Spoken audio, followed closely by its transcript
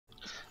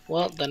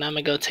Well, then I'm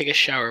gonna go take a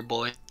shower,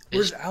 boy.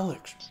 Where's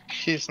Alex?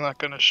 He's not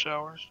gonna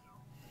shower.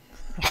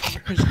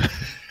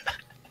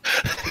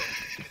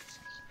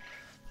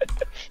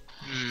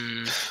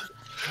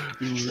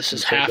 This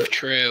is half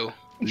true.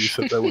 You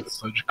said that with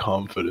such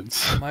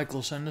confidence.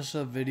 Michael, send us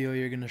a video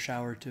you're gonna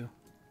shower to.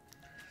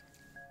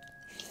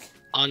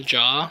 On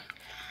jaw?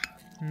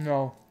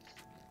 No.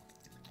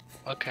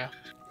 Okay.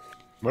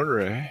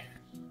 Murray.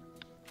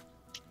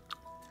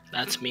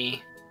 That's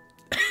me.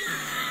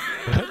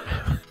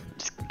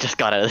 Just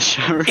got out of the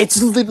shower.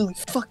 It's literally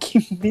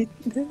fucking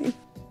midnight.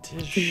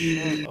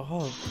 Shut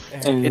up.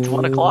 It's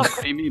 1 o'clock.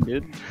 What do you mean,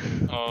 dude?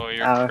 Oh,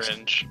 you're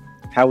cringe.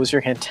 How was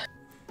your hint?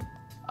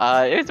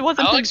 It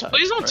wasn't. Alex, hentai,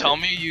 please don't right? tell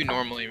me you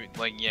normally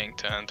like yank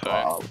to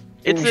hentai.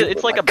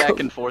 It's like a back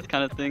and forth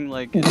kind of thing.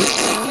 Like.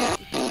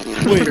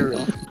 Wait,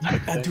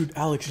 dude,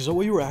 Alex, is that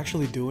what you were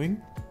actually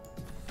doing?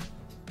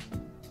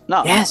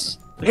 No. Yes.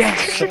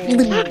 Yes.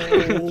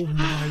 Oh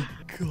my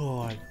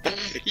god.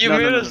 You No,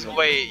 made no, no, us no, no.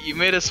 wait. You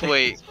made us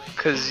wait,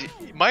 cause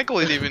Michael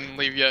didn't even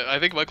leave yet. I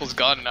think Michael's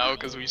gone now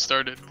because we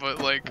started. But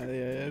like,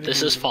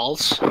 This is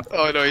false.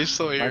 oh no, he's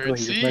still here. Michael,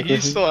 See, Michael, he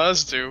he- still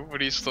has to,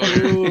 but he's still Wait,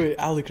 here. wait, wait,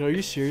 Alex, are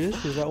you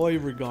serious? Is that why you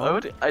were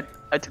gone?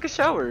 I took a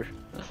shower.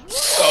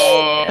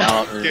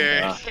 Oh,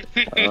 okay.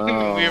 we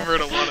Oh. have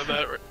heard a lot of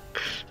that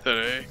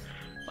today.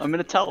 I'm in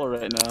a towel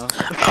right now.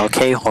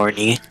 Okay,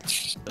 horny.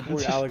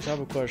 Wait, Alex, I have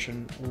a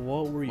question.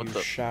 What were you What's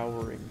up?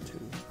 showering to?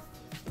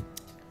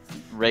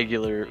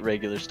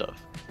 Regular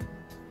stuff.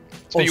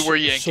 So you were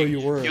yanking. So you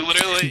were. You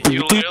literally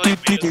made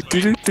us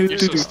wait. You're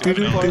so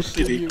stupid. I Alex.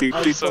 busted you.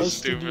 I You're so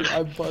busted you. stupid.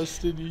 I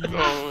busted you.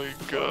 Oh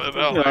my god,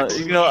 Alex.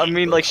 I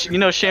mean, like,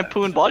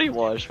 shampoo and body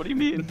wash. What do you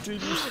mean? Dude,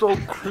 you're so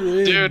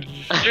cringe.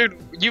 Dude,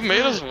 you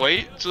made us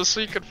wait just so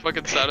you could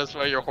fucking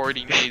satisfy your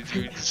horny needs,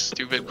 you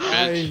stupid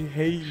I bitch.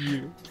 hate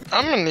you.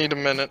 I'm gonna need a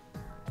minute.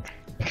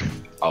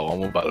 Oh,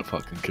 I'm about to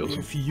fucking kill some.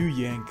 If you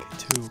yank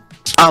too.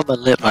 I'ma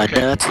let my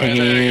Okay, nuts okay,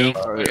 there you hang. go.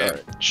 Alright, Okay.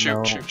 alright. Shoot,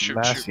 No, shoot,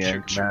 mass shoot,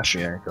 yank, shoot, mass shoot.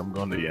 yank. I'm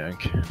going to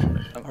yank.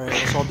 Alright,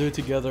 let's all do it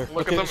together.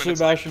 Look at Okay, them, and it's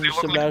Sebastian, like- they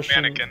look like a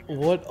Sebastian, mannequin.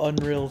 what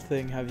unreal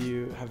thing have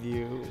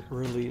you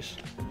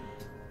released?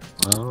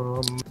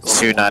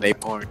 Tsunade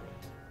porn.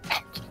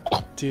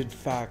 Dude,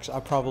 facts. I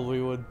probably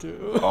would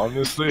too.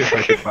 Honestly, if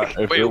I could find,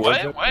 if Wait, it what?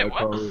 wasn't, Wait, I'd what?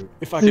 probably.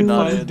 If I can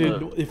Not find in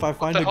it, if I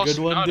find the a hell's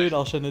good one, not dude, in-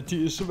 I'll send it to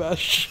you,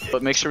 Sebastian.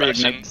 But make sure we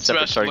ignite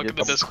separate Sebastian, look at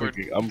targets. the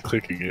Discord. I'm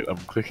clicking it. I'm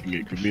clicking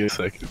it. Give me a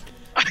second.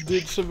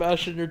 Dude,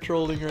 Sebastian, you're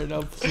trolling right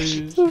now,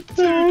 please. I'm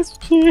gonna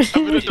delete it,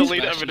 I'm gonna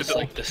Sebastian's delete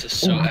like, this is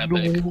so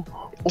epic.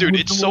 Dude,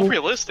 it's so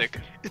realistic.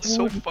 It's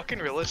so fucking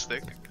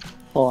realistic.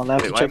 Hold on, I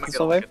have Wait, to why check am I this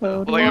gonna on my look at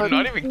that? phone. Like, I'm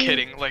not even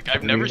kidding. Like,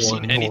 I've never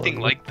seen One anything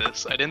more. like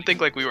this. I didn't think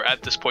like we were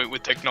at this point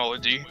with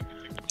technology.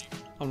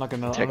 I'm not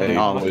gonna. Technically,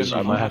 I'm not Anyways, gonna, I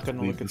I'm might not have to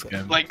gonna leave look at this that.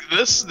 game. Like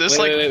this Wait, like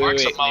wait,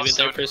 marks wait, a leave it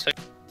there milestone. for a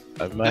second.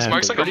 I might This have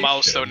marks to like a leave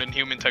milestone this in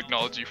human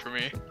technology for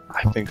me. game.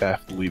 I think I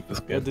have to leave this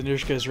Yeah, game.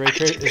 Danishka,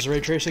 is ray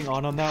tracing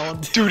on that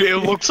one? Dude, it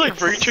looks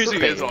like ray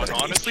tracing is on.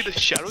 Honestly, the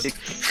shadows.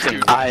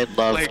 Dude, I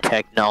love Like-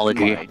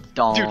 technology.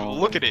 dude,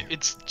 look at it.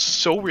 It's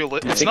so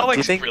realistic. It's Think- not do like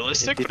you think-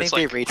 realistic, Do you but it's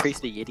think like, they ray trace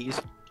the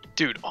Yetis?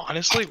 dude,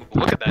 honestly,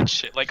 look at that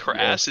shit. Like her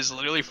ass is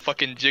literally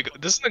fucking jiggle.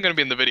 This isn't gonna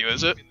be in the video,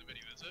 is it?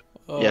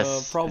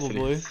 Yes,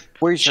 Probably.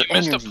 Where's She your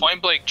missed a energy?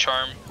 point blank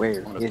charm.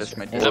 Where Wanna is piss your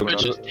my That dick? bitch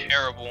energy? is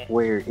terrible.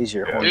 Where is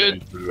your Yeah, horny?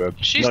 Dude,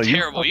 She's No, you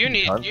terrible. You fucking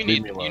need, cunt. you Leave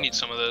need, me you alone. need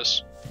some of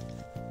this.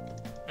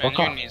 Fuck Man, you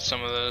off. need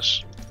some of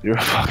this. You're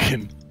a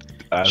fucking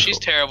asshole. She's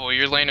terrible.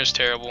 Your lane is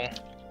terrible.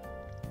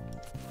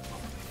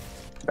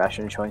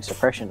 Sebastian showing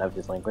suppression of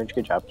his language.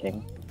 Good job,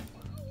 King.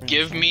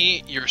 Give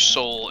me your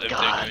soul, if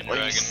God, Dragon.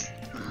 please.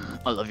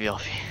 I love you,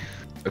 Alfie.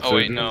 If Oh they're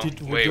wait, doing- no.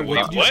 Did- Wait, did-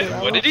 wait, did you what? say, What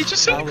Alex? did he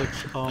just say?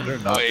 Alex, They're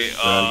not. Wait,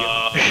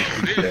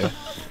 Yeah.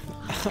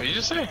 what did you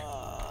just say?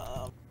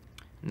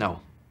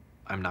 No,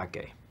 I'm not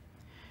gay.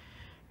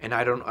 And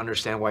I don't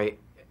understand why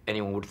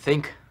anyone would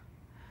think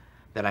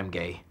that I'm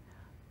gay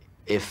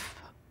if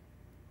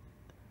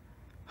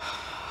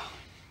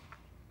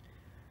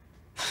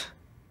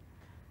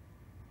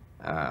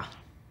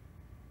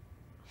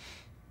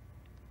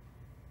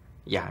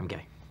yeah, I'm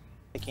gay.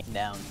 It came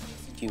down,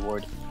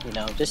 keyword,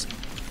 just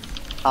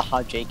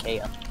haha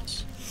JK.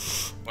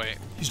 Wait,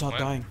 He's not What?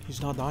 dying.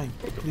 He's not dying.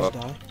 Please fuck?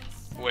 die.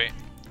 wait.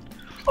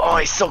 Oh,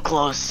 he's so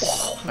close.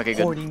 Okay,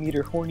 good. Horny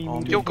meter, horny Oh,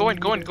 meter. Yo, go in,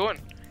 go in, go in.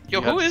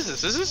 Yo, Yeah. who is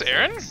this? Is this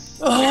Aaron?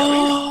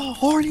 Oh,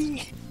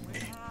 horny.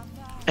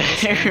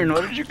 Aaron,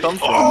 where did you come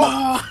from?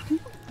 I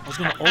was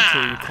gonna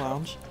alter you,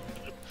 clowns.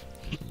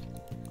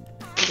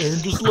 Aaron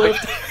just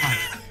left.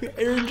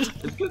 Aaron just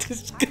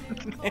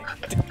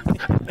disconnected.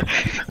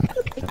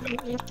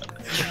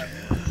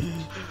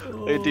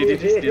 Wait,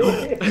 did you steal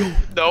it?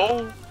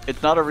 No.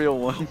 It's not a real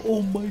one.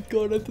 Oh my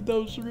god, I thought that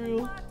was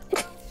real.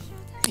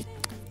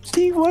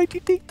 Steve, why'd you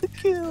take the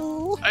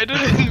kill? I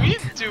didn't mean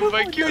to.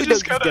 My Q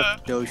just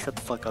kinda. No, shut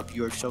the fuck up.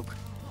 You are so.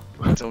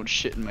 Don't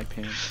shit in my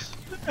pants.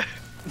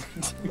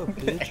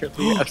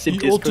 Actually, I've seen He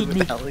Discord ulted me.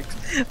 with Alex.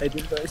 I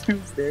didn't realize he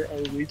was there. I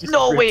was just.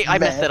 No, wait, I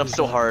ripped messed mad. that up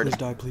so hard. Please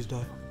die, please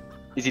die.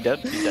 Is he dead?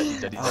 He's dead,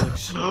 he's dead, he's dead.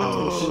 Alex,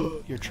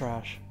 Alex, you're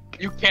trash.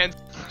 You can't.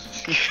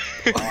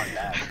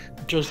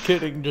 Just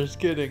kidding, just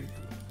kidding.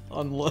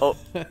 Unless.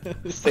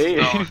 Say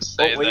Don't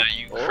say Oh, wait. that,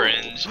 you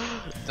cringe.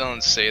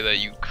 Don't say that,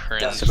 you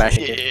cringe.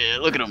 Sebastian. Yeah,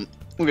 look at him.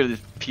 Look at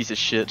this piece of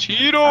shit.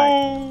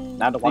 Cheeto!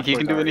 Now to Think walk he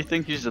can do towards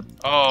anything? He's just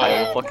a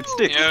pile of Oh, fucking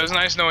sticks. yeah, it was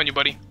nice knowing you,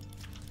 buddy.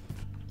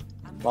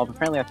 Well,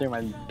 apparently I threw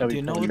my Do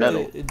you know W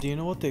what do you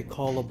know what they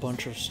call a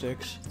bunch of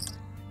sticks?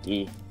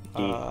 E.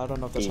 I don't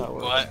know if that's how it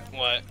works.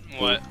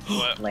 What?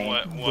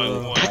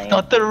 Bro.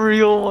 Not the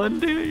real one,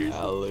 dude.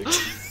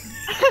 Alex.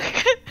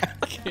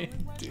 I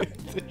can't do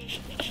this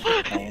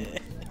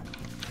shit.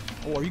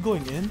 Oh, are you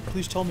going in?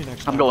 Please tell me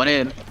next time. I'm going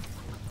in.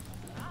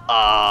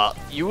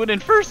 You went in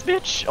first,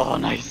 bitch. Oh,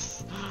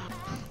 nice.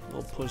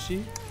 Little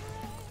pussy.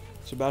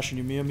 Sebastian,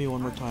 you me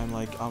one more time.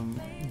 Like,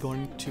 I'm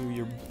going to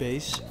your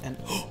base and.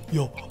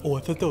 Yo! Oh, I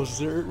thought that was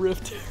their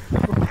rift.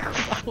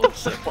 I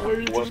was like,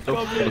 where is this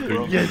coming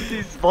from? Yes,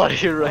 he's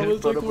body right I in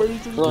was front like, of where him.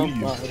 is this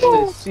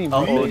Oh,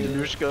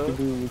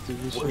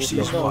 Danushka. Where's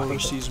Seasmo?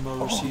 Where's Seasmo?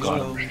 Where's Oh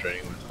god, I'm Seasmo?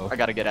 restraining myself. I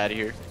gotta get out of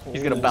here.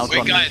 He's gonna Oh, bounce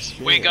on me.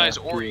 Wait guys,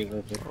 Ori.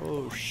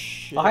 Oh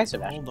shit. Oh, hi,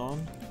 Sebastian. Hold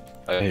on.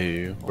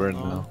 Hey, burn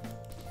Hold on. now.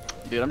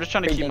 Dude, I'm just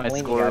trying to Big keep my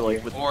bang score out like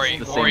here. with Ori,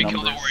 the same Ori,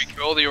 numbers.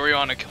 kill the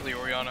Oriana,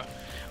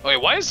 Wait,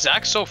 why is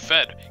Zach so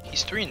fed?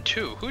 He's 3 and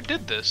 2. Who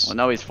did this? Well,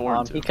 now he's 4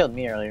 and 2. He killed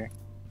me earlier.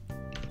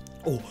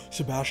 Oh,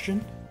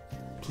 Sebastian?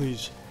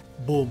 Please.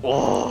 Boom.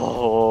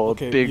 Oh,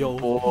 Okay, big yo,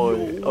 boy.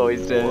 yo, Oh,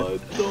 he's dead.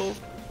 what the-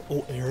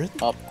 Oh, Aaron?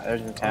 Oh,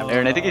 there's a tab.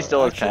 Aaron, I think he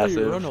still has Actually,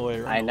 passive. Run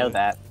away, I know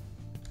that.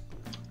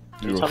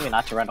 You You're told a me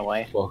not to run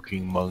away.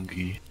 fucking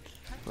monkey.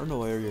 Run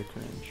away or you're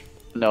cringe.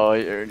 No,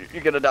 Aaron,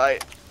 you're gonna die.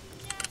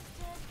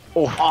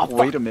 Oh, Oh,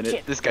 wait a fuck, minute.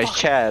 shit, This guy's fuck.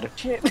 Chad.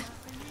 Shit.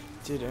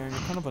 Dude, Aaron, you're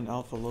kind of an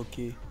alpha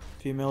low-key.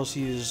 Females,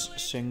 he is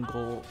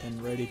single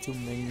and ready to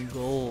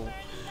mingle.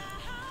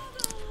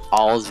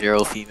 All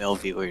 0 female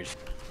viewers,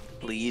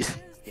 please.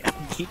 Yeah.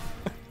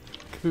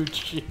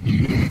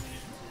 Gucci.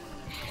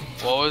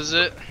 What was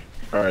it?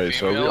 Alright,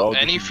 so we all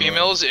Any just-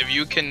 females, if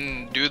you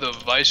can do the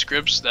vice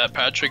scripts that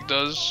Patrick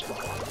does,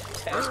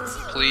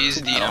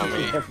 please DM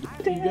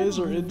me. You guys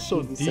are in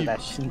so deep.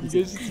 Sebastian. You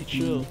guys need to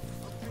chill.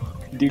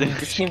 Dude,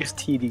 this game's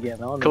TDM. I don't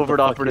know Covert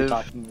what the fuck you're operative.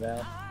 talking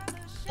about.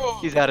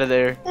 He's out of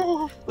there.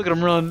 Look at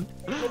him run.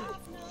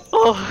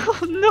 Oh,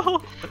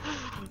 no.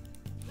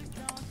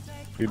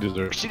 He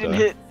deserves She to didn't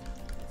die. hit.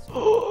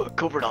 Oh,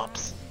 covert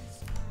ops.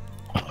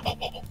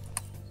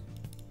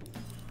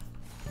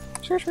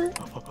 Sure, sure.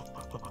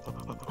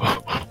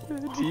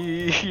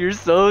 You're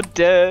so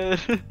dead.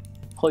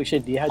 Holy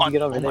shit, D, how'd you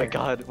get over Oh there? my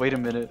god, wait a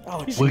minute.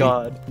 Alex, He's wait.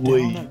 God.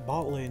 down that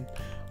bot lane.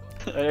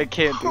 I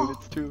can't, dude.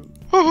 It's too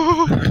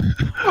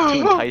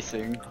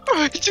enticing.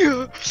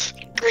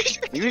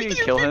 You can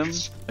kill him.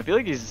 I feel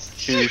like he's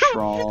too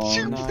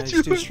strong. Nah,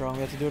 he's too strong.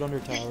 We have to do it under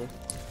tower.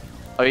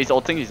 Oh, he's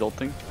ulting. He's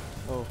ulting.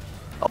 Oh.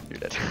 Oh, you're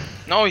dead.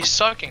 No, he's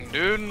sucking,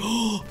 dude.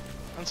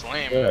 That's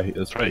lame. Yeah,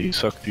 that's right, he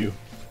sucked you.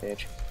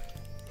 Bitch.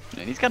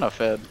 Man, he's kind of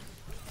fed.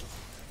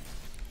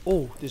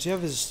 Oh, does he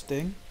have his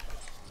thing?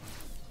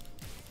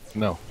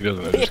 No, he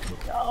doesn't. I just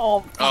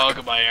Oh, Oh,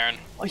 goodbye, Aaron.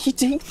 he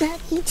takes that.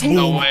 He takes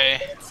No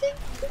way.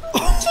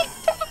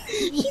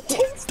 He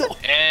takes that.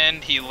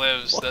 And he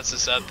lives. That's a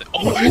sad thing.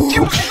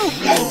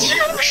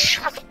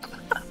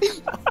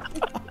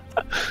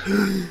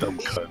 dumb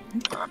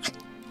cut.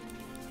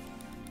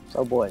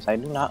 So boys, I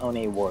do not own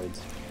any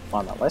wards.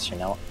 Well, unless you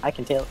know, I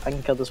can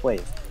kill this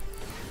wave.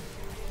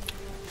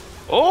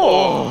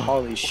 Oh,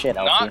 Holy shit,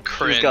 not Alfie.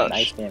 cringe. He's got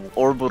Nice damage.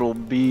 orbital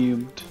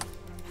beamed.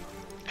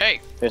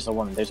 Hey, There's a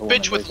woman. There's a woman.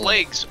 bitch with there's a woman.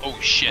 legs. Oh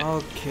shit.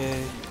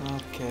 Okay.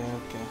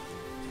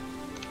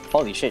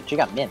 Holy shit, she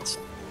got minced.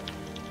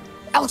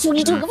 Alex, what are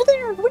you doing over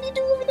there? What are you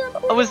doing over there?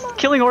 I was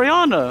killing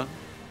Oriana.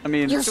 I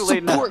mean, Your it's too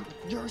late now. support,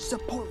 your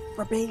support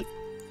for bait.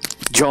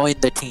 Join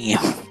the team.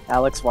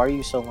 Alex, why are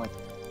you so much?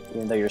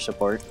 Even though you're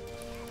support.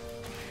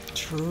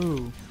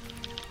 True.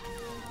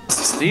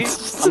 See?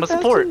 I'm a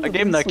support. I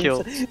gave him that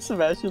kill.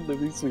 Sebastian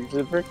literally sweeps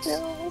it for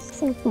kills.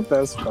 That's the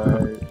best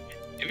part.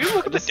 If you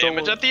look at the Just so-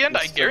 damage at the end,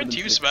 I just guarantee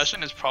you 76.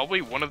 Sebastian is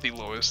probably one of the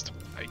lowest.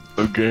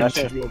 I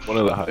guarantee you one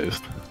of the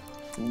highest.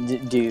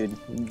 Dude,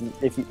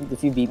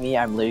 if you beat me,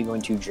 I'm literally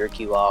going to jerk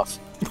you off.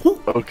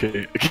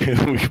 Okay,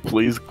 can we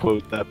please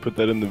quote that? Put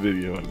that in the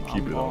video and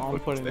keep it on. I'm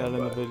putting that in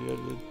the standby. video,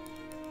 dude.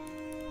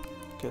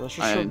 Okay, let's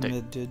just I show think-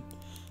 mid, dude.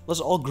 Let's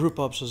all group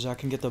up so Zach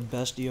can get the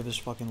best E of his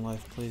fucking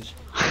life, please.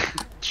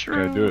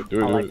 True. Yeah, do it,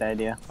 do I it. like Do that it.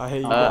 idea. I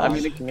hate you I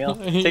guys. mean, Camille.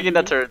 I hate Taking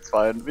that you. turret's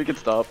fine. We can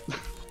stop.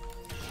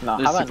 No,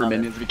 There's how about super another?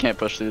 minions. We can't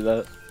push through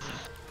that.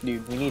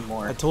 Dude, we need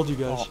more. I told you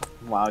guys. Oh,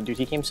 wow, dude,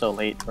 he came so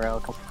late,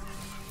 bro.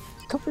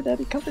 Comfort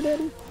daddy, comfort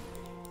daddy.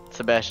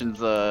 Sebastian's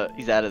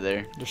he's out of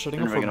there. They're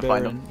shutting When up are we for gonna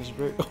find Baron. It's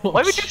very...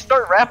 Why would you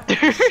start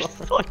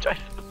Raptors? Like,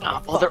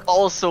 oh, they're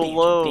all so Bitch,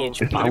 low.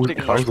 bitch, If I was,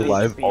 Everything if I was is-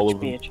 alive, bitch, all of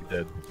them bitch. would be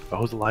dead. If I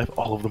was alive,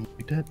 all of them would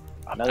be dead.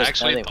 No, there's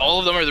Actually, plenty of all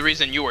of them are the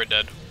reason you were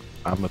dead.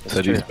 I'm a That's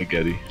Teddy true.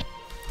 Spaghetti.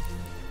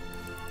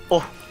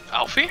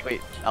 Alfie?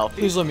 Wait,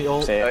 Alfie? Please let me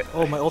ult. Say it.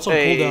 Oh, my ult's on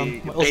Hey,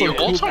 cooldown. My ult's hey, on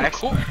your ult's cooldown. on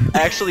Cool.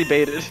 I actually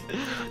baited.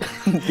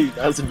 Dude,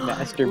 that was a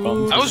master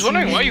bump. I was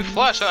wondering why you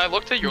flashed, and I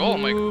looked at your ult.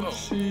 I'm like, oh.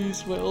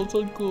 Oopsies, my ult's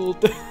on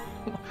cooldown.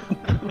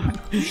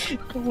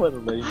 What a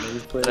lame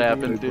play. What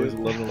happened, Hey, boys,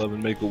 dude?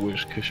 11-11, make a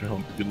wish, kiss your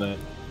home, good night.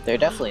 They're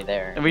definitely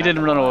there. And we not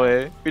didn't gonna run lie.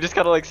 away. We just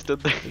kind of like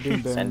stood there. They're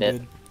doing Baron Send it.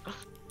 good.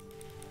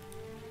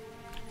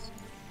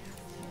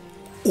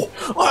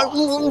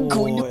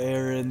 Oh,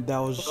 Aaron, that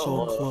was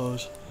so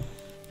close.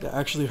 That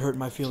actually hurt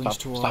my feelings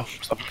to watch.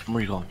 Stop from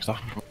recalling, stop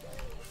from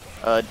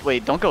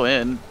Wait, don't go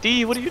in.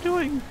 D, what are you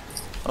doing?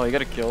 Oh, you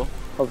gotta kill.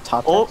 Oh,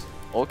 top Oh, decks?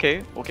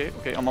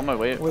 okay, I'm on my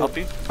way. Wait.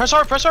 Alfie. Press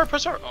R, press R,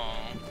 press R.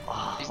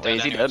 Oh. He's Wait, dead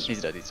is he dead? anyways.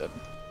 He's dead, he's dead.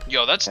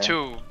 Yo, that's Okay.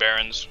 2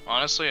 Barons.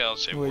 Honestly, I'll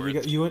say Wait,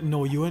 word. you and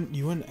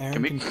Aaron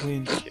Can we can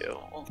clean.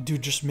 kill?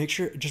 Dude, just make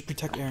sure, just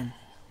protect Aaron.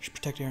 Just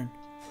protect Aaron.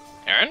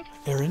 Aaron?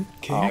 Aaron?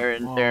 King?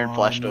 Aaron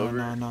flashed no, over.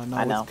 No, no, I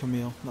not know. with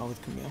Camille. Not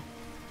with Camille.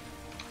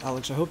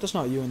 Alex, I hope that's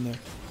not you in there.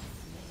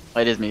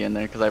 It is me in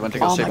there because I went to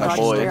go Oh save my my God,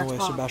 boy. he's Run there.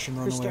 away, Sebastian,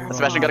 run Who's away. there? Run,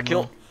 Sebastian got a run, kill.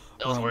 run.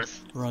 That was Run,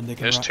 worth. Run, they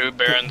can There's wrap- 2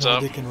 Barons bro,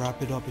 up. They can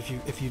wrap it up if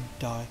you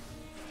die.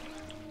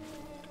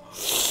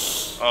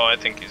 Oh, I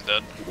think he's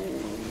dead.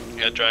 He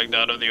got dragged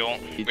out of the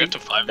ult. We have to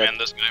 5-man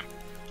this guy.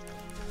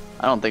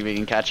 I don't think we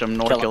can catch him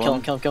nor Kill kill him,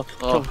 him. kill him, kill him,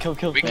 Oh, kill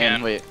him. we Man,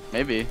 can. wait,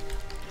 maybe.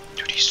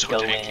 Dude, he's so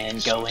Go tanky. in,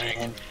 he's go so tanky.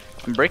 in.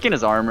 I'm breaking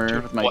his armor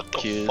Dude, with my what the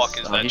Qs. fuck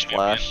is that He champion?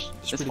 flashed.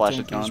 It's His pretty flash is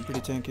tanky. It's gone.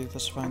 pretty tanky.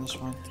 That's fine. That's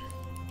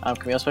fine.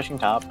 Camille's pushing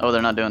top. Oh,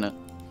 they're not doing it.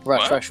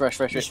 Rush, What?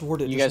 rush. Just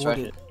ward it. You just guys ward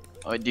rush it. it.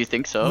 Oh, do you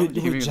think so? Wait,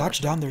 You- wait, Zach's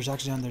down there.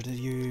 Zach's down there.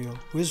 Yo.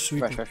 Who is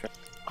sweeper? Rush, rush,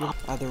 rush.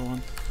 Either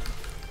one.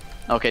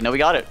 Okay, no, we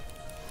got it.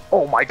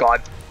 Oh my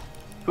god.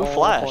 Who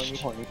flashed?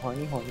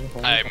 Horny.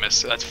 I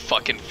missed it. That's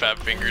fucking fat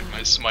fingered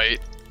my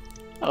smite.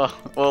 Oh,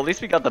 well, at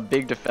least we got the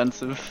big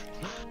defensive.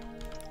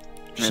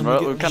 Just Man,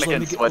 let me we're get- kind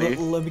just of let me getting get-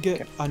 sweaty. Let me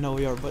get. I know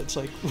we are, but it's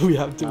like we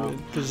have to win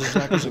because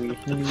Zach is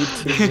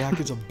Zach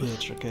is a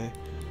bitch. Okay.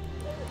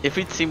 If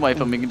we team wipe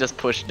him, we can just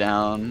push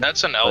down.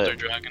 That's an Elder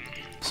Dragon.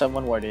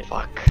 Someone ward it.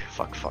 Fuck.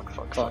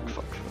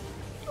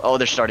 Oh,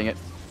 they're starting it.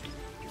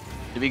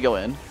 Did we go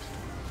in?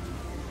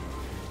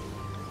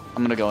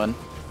 I'm gonna go in.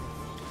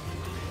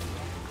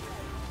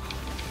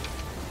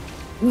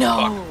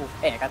 No!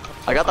 Hey,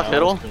 I got the I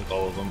fiddle. almost killed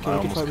all of them. I Okay, we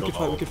almost can killed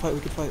fight. all We of can them. fight. We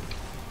can fight.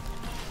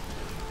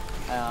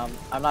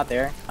 I'm not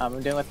there.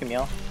 I'm doing with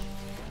Camille.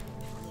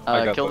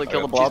 I got Kill the- the I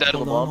kill the got the- blobs. He's Kill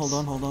dead. the Hold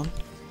on. blobs. Hold on.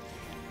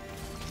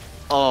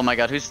 Oh my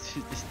god, who's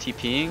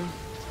TPing?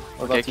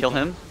 We're Okay, both kill TPing.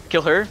 him.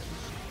 Kill her.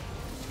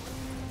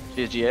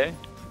 She is GA.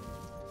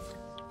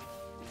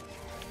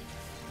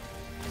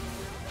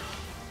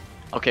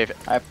 Okay,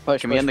 I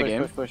push, Can we end the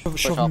game? push,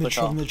 Shove all, mid. push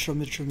all. Shove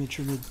mid.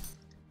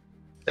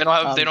 They don't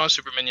have Um,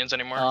 super minions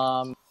anymore.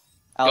 Alex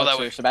that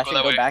way, or Sebastian, go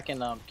that go way. back and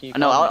can you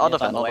no, call I'll Camille, by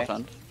defend. the I'll way?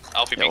 defend.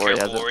 Alfie, be yeah, Ori has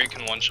careful. it. Ori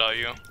can one-shot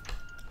you.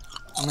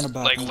 I'm gonna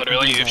back. Like, I'm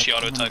literally, gonna if she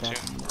back, I'm gonna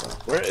auto-attacks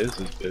back. Where is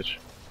this bitch?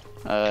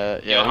 Yeah,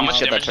 Yo, how we much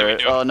should get that damage do we turret.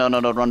 do? Oh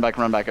no, run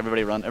back.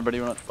 Everybody run.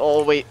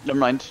 Oh wait, never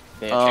mind.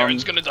 Yeah,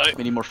 Aaron's gonna die.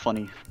 We need more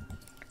funny.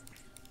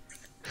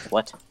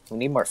 What? We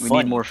need more We fun.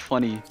 need more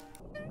funny.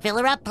 Fill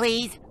her up,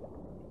 please.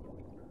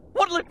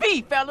 What'll it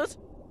be, fellas?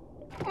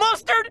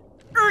 Mustard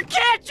or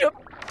ketchup?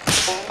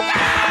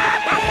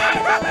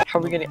 How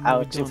are we gonna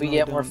Alex? If we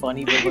get more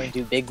funny, we're going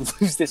to big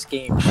lose this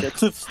game. Shut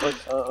the fuck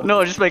up.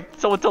 No, just like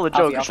someone tell a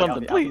joke or Alfie,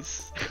 something, Alfie.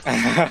 please.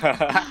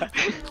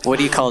 What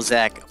do you call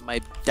Zach? My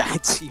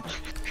dad team.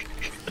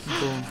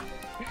 Boom.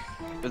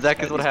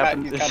 Zach is what He's got-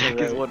 happened. he's kinda Zach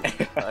is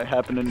right. what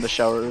happened in the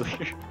shower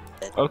earlier.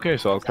 Okay,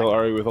 so I'll kill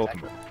Ari with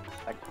ultimate.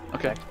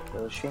 Okay,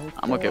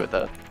 I'm okay with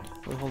that.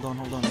 Wait, hold on.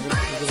 I gotta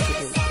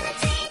get your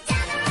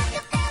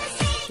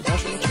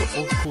Sebastian, what's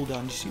your ult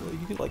cooldown? You see, like,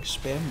 you could like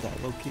spam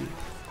that low key.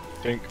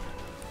 Pink.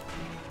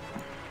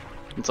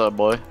 What's up,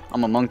 boy?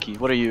 I'm a monkey.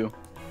 What are you?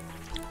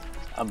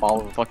 A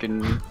ball of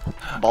Fucking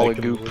ball I of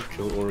can goop. only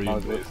kill Ori in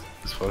base.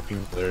 It's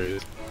fucking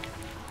hilarious.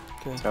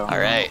 Okay. So-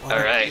 Alright. Boys,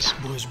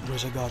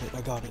 I got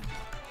it.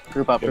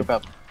 group up. Wait,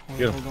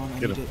 Get him, hold on. I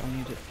get need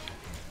him. it.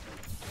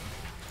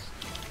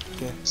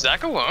 Okay,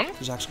 Zach alone?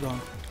 Zach's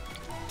gone.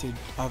 Dude,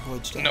 I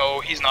avoid stuff. No,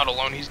 he's not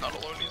alone.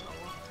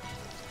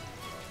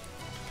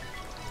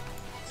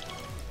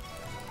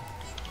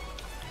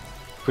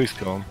 Please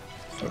kill him.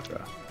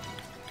 Okay.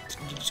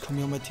 Just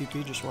come on my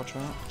TP, just watch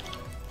out.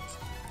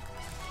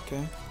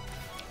 Okay.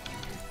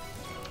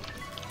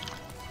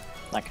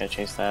 Not gonna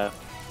chase that.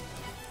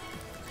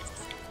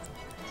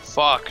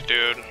 Fuck,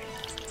 dude.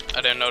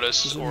 I didn't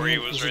notice Is it Ori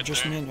me? was Is right it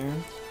just there. me and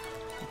Aaron?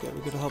 Okay,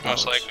 we gotta help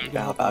Most Alex. likely. We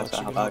Gotta gotta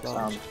help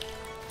Alex.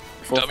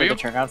 Full for W? the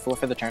turnaround. Full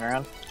for the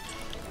turnaround.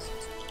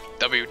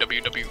 W.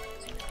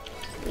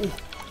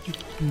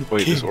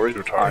 Wait, this Ori's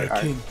King.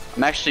 retarded. King.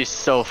 I'm actually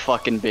so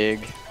fucking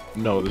big.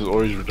 No, this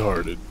Ori's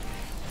retarded.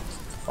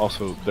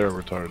 Also, they're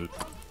retarded.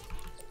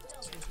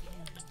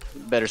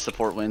 Better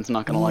support wins,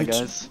 not gonna lie, Wait.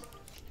 guys.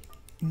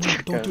 No,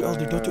 don't do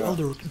Elder. Don't do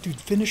Elder. Dude,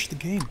 finish the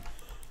game.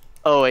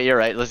 Oh wait, you're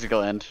right. Let's just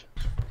go end.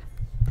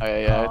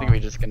 Okay, yeah, I think we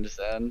just can just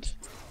end.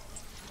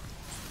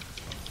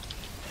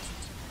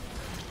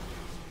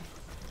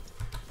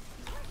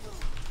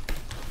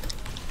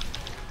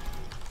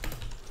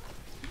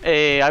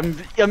 Hey, I'm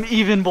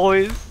even,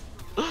 boys.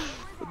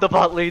 The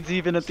bot lane's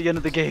even at the end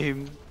of the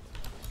game.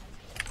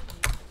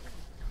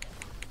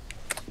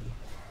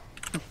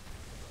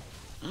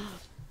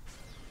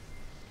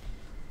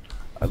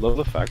 I love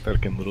the fact that I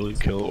can literally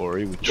kill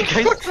Ori with just.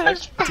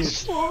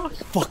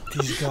 Fuck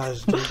these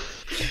guys, dude.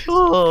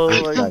 Oh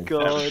my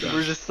god,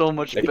 we're just so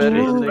much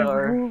better than they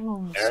are.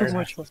 So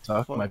much fun.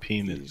 Suck my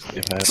penis.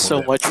 If I had So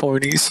more much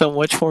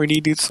horny,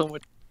 dude, so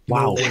much.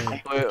 Wow.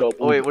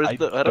 Wait, what is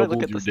the? How do I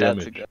look at the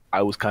stats again?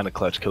 I was kind of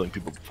clutch killing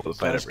people before the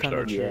fight That's ever kind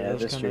of started. true. Yeah,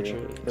 That's that's kind of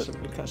true.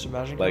 true.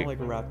 Sebastian Like- kind of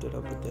like wrapped it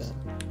up with that.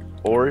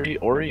 Ori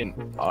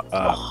and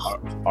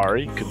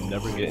Ari could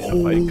never get in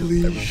a fight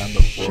because every time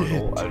the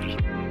portal, I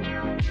just